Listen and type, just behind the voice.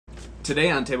Today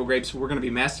on Table Grapes, we're going to be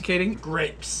masticating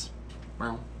grapes.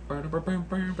 No.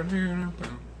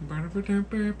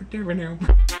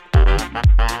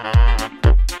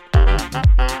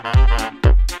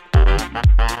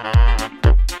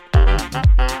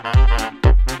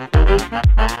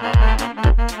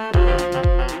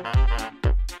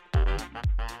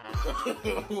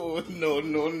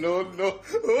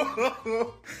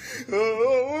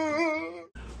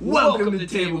 Welcome to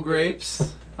Table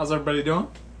Grapes. How's everybody doing?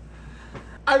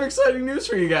 I have exciting news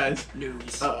for you guys.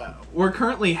 We're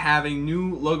currently having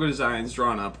new logo designs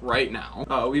drawn up right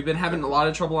now. We've been having a lot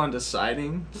of trouble on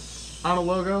deciding on a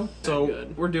logo, so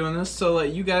we're doing this to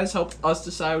let you guys help us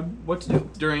decide what to do.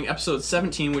 During episode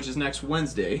 17, which is next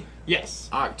Wednesday, Yes.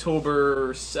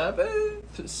 October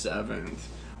 7th,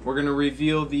 we're going to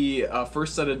reveal the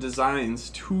first set of designs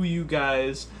to you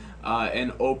guys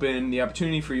and open the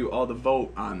opportunity for you all to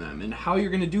vote on them. And how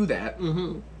you're going to do that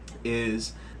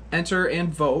is enter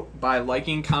and vote by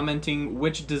liking, commenting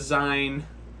which design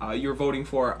you're voting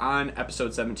for on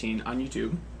episode 17 on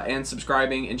YouTube, and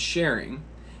subscribing and sharing.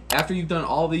 After you've done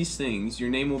all these things, your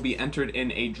name will be entered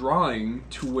in a drawing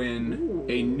to win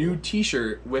a new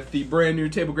t-shirt with the brand new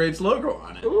Table Grapes logo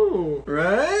on it. Ooh.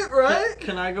 Right?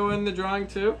 Can I go in the drawing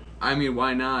too? I mean,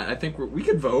 why not? I think we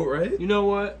could vote, right? You know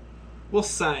what? We'll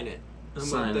sign it.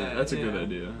 Sign it. That's a good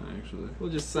idea, actually. We'll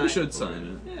just sign it. We should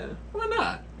sign it. Yeah. Why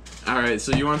not? Alright,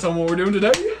 so you want to tell them what we're doing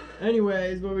today?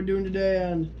 Anyways, what we're doing today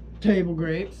on Table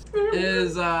Grapes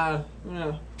is, I'm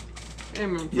gonna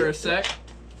aim him for a sec.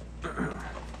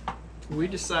 We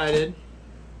decided.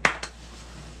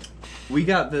 We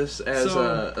got this as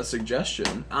a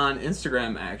suggestion on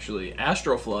Instagram, actually.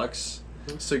 Astroflux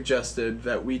suggested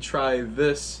that we try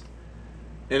this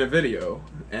in a video,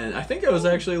 and I think it was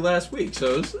actually last week,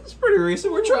 so it's pretty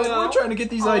recent. We're trying to get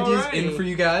these ideas in for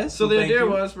you guys. So the idea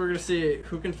was we're gonna see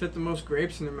who can fit the most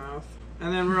grapes in their mouth,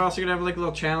 and then we're also gonna have like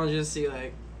little challenges, see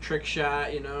like trick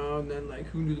shot, you know, and then like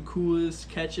who can do the coolest,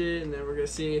 catch it, and then we're gonna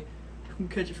see who can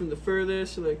catch it from the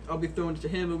furthest. So like I'll be throwing it to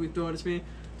him, he'll be throwing it to me.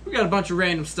 We got a bunch of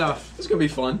random stuff. It's gonna be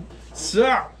fun.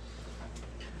 So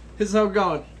this is how we're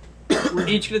going. We're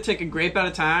each gonna take a grape at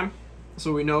a time.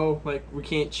 So we know, like, we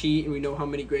can't cheat, and we know how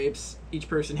many grapes each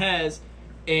person has,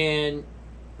 and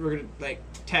we're gonna, like,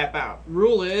 tap out.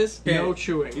 Rule is, no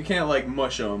chewing. You can't, like,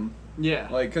 mush them. Yeah.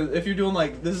 Like, cause if you're doing,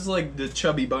 like, this is like the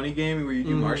Chubby Bunny game where you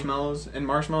do marshmallows, and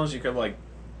marshmallows you could, like,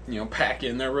 you know, pack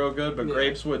in there real good, but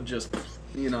grapes would just,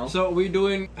 you know. So we're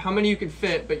doing how many you can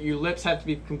fit, but your lips have to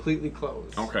be completely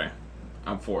closed. Okay.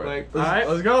 I'm for it. Like,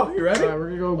 let's go. You ready? Alright, we're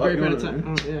gonna go grape at a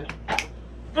time.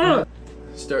 Yeah.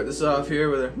 Start this off here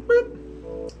with a boop.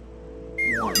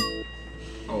 1.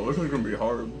 Oh, this is gonna be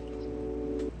hard.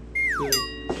 2.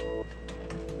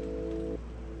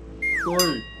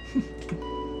 3.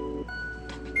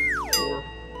 4.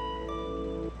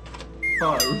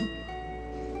 5.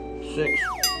 6.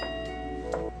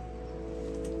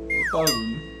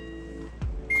 7.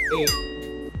 8.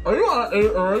 Are you on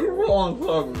 8 or are you on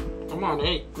 7? I'm on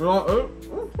 8. You're on 8?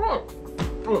 Oh, fuck.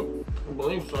 I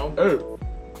believe so. 8.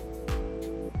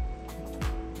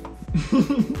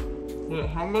 Yeah,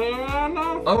 how many are we on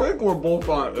now? I think we're both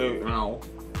on 8 now.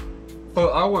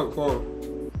 But I went close.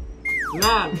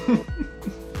 9.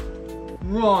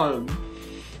 9.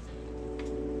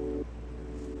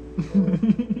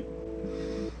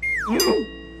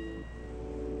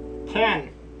 10.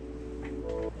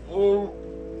 Oh.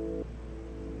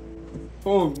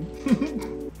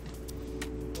 11.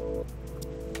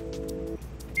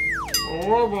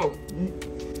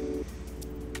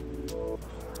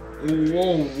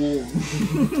 Whoa.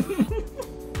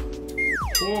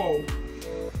 12.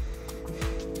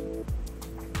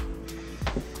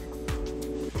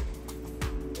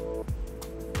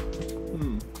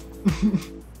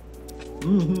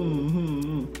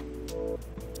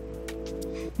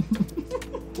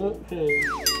 14.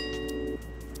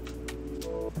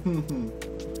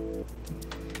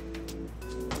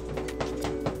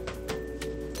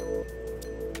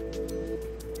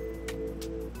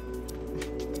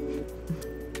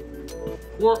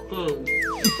 14.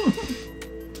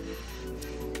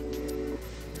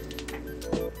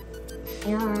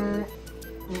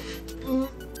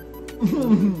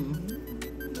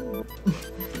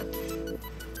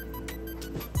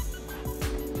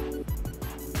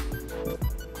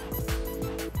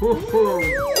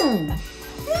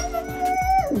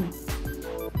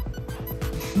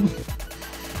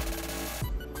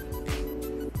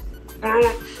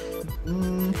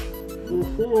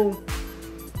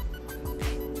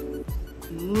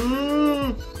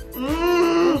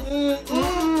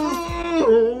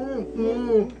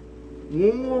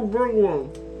 One more big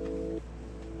one.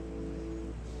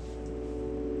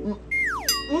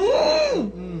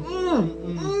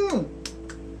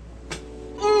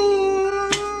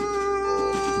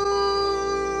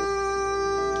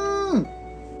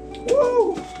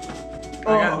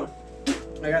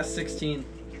 16.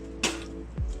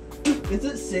 Is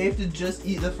it safe to just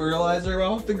eat the fertilizer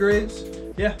off the grapes?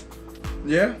 Yeah.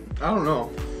 Yeah? I don't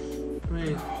know. I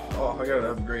mean, Oh, I gotta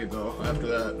have a grape though after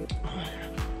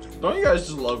that. Don't you guys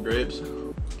just love grapes?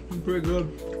 pretty good.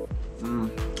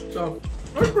 So,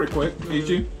 That's pretty quick.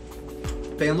 Peachy.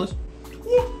 Painless.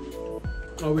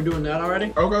 are we doing that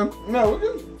already? Okay. No, we're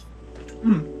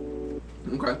good.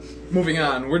 Okay. Moving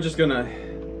on. We're just gonna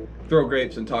throw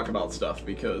grapes and talk about stuff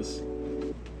because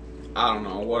I don't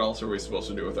know. What else are we supposed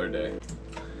to do with our day?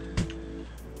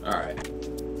 Alright.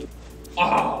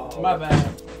 Oh, My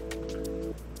bad.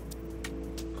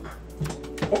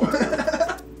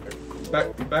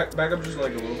 back up just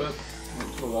like a little bit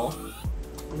to the wall.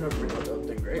 I'm gonna bring out the other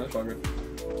thing, great. That's all good.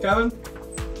 Kevin?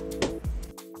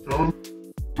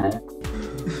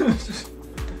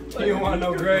 You don't want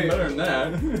no grape. Better than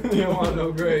that. You don't want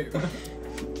no grape.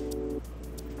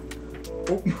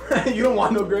 You don't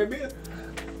want no grape either?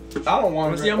 I don't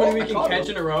want Let's see how many we can catch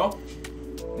in a row.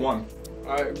 One.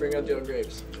 Alright, bring out the other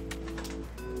grapes.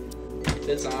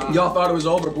 It's on. Y'all thought it was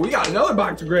over, but we got another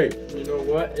box of grapes. You know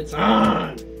what? It's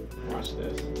on. Watch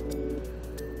this.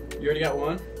 You already got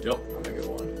one? Yep. I'm gonna get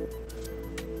one.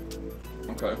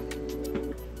 Okay.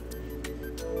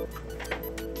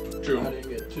 I Two. didn't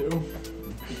get two.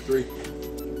 Three.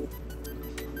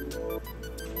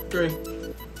 Three.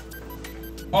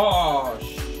 Oh,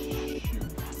 shoot.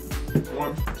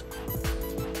 One.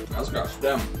 That's got a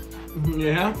stem.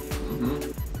 Yeah?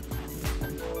 Mm-hmm.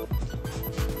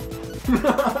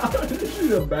 Did you see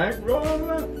the back row on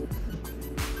that?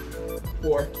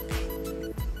 4.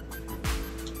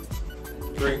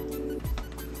 3.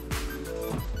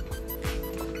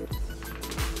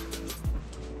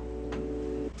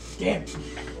 Damn it.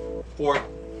 4.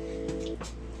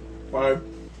 5.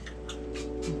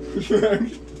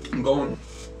 6. I'm going.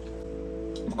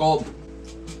 It's called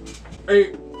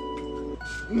 8.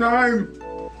 9.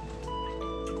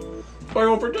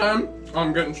 Final for 10.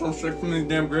 I'm getting so sick from these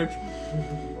damn grapes.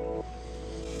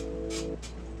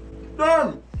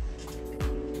 10.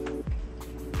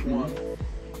 1.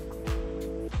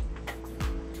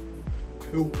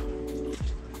 2.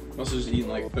 Must have just eaten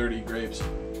like 30 grapes.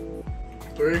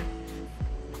 3.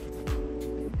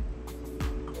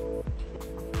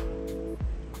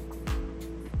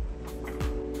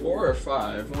 4 or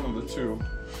 5, one of the two.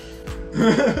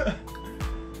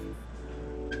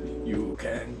 You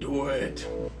can do it.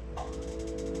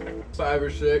 5 or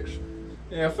 6.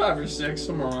 Yeah, 5 or 6,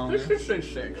 somewhere around Let's there. just say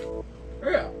 6.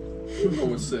 Yeah, we'll go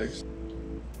with 6.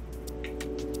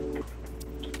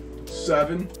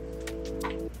 7.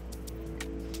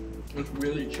 It's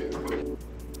really cheap.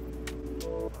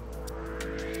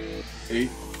 8.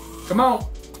 Come on,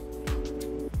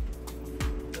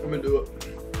 I'm gonna do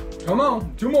it. come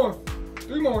on. 2 more,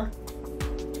 3 more.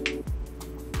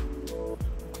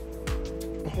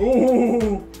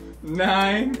 Ooh, 9.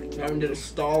 I haven't did a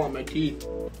stall on my teeth.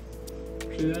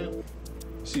 See that?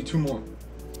 See 2 more.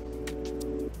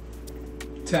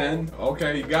 10.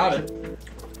 Okay, you got it.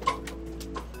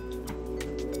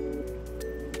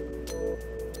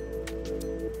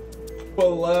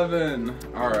 11.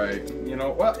 All right. You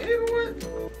know what? You know what?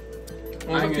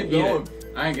 I ain't gonna eat it.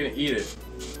 I ain't gonna eat it.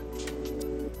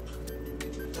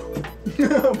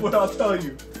 But I'll tell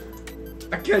you,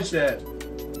 I catch that.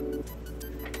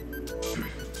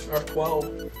 Or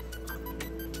 12.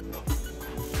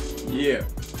 Yeah.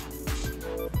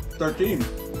 13.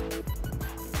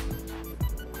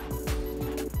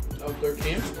 Oh,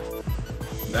 13?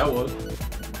 That was.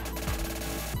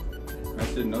 I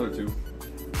did another 2.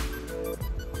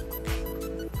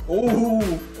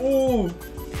 Ooh, ooh.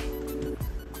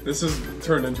 This has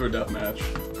turned into a death match.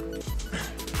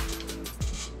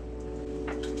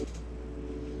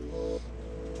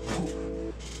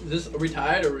 Is this, are we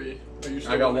tied or are you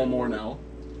still I got winning? one more now.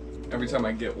 Every time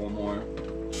I get one more.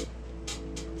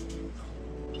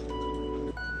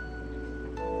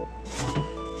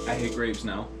 I hate grapes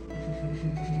now.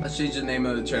 Let's change the name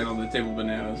of the channel to Table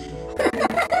Bananas.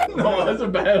 No, that's a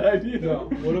bad idea. No.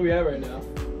 What are we at right now?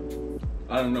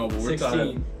 I don't know, but we're 16.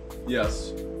 tied.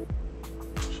 Yes.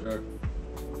 Sure.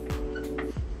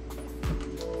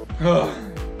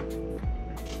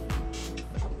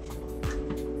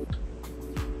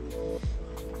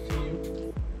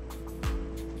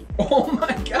 Oh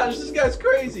my gosh, this guy's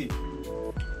crazy.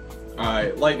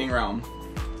 Alright, lightning round.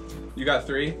 You got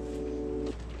 3?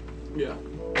 Yeah.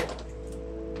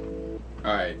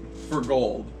 Alright, for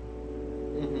gold.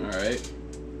 Mm-hmm. Alright.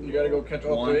 You gotta go catch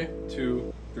all 1, 3?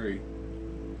 2, 3.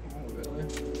 Oh, really?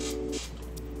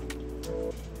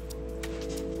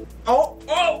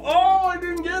 Oh, I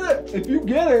didn't get it! If you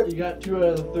get it. You got 2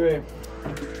 out of the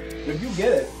 3. If you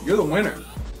get it, you're the winner.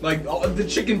 Like the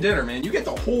chicken dinner, man. You get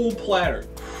the whole platter.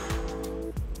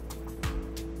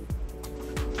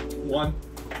 1,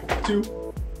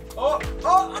 2. Oh,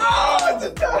 it's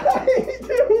a tie,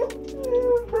 dude.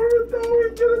 We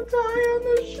get a tie on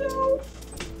the show.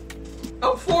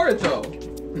 Up for it, though.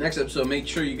 Next episode, make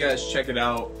sure you guys check it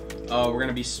out. We're going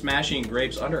to be smashing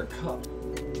grapes under a cup.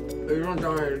 You don't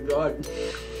tell me it's good.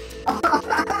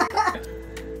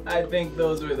 I think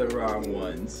those were the wrong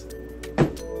ones.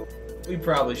 We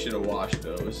probably should have washed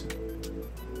those.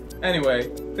 Anyway,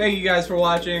 thank you guys for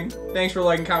watching. Thanks for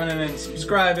liking, commenting, and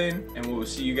subscribing. And we will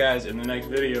see you guys in the next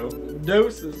video.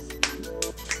 Deuces.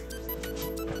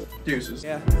 Deuces.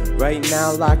 Yeah. Right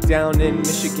now, locked down in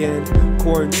Michigan.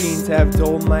 Quarantines have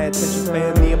dulled my attention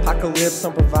span. The apocalypse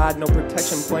don't provide no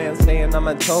protection plan. Staying on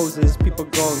my toes is people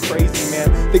going crazy,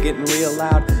 man. They're getting real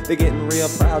loud, they're getting real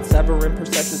proud. Severing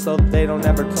perception so they don't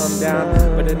ever come down.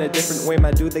 But in a different way,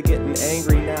 my dude, they're getting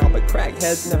angry now. But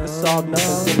crackheads never solve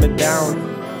nothing, simmer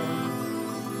down.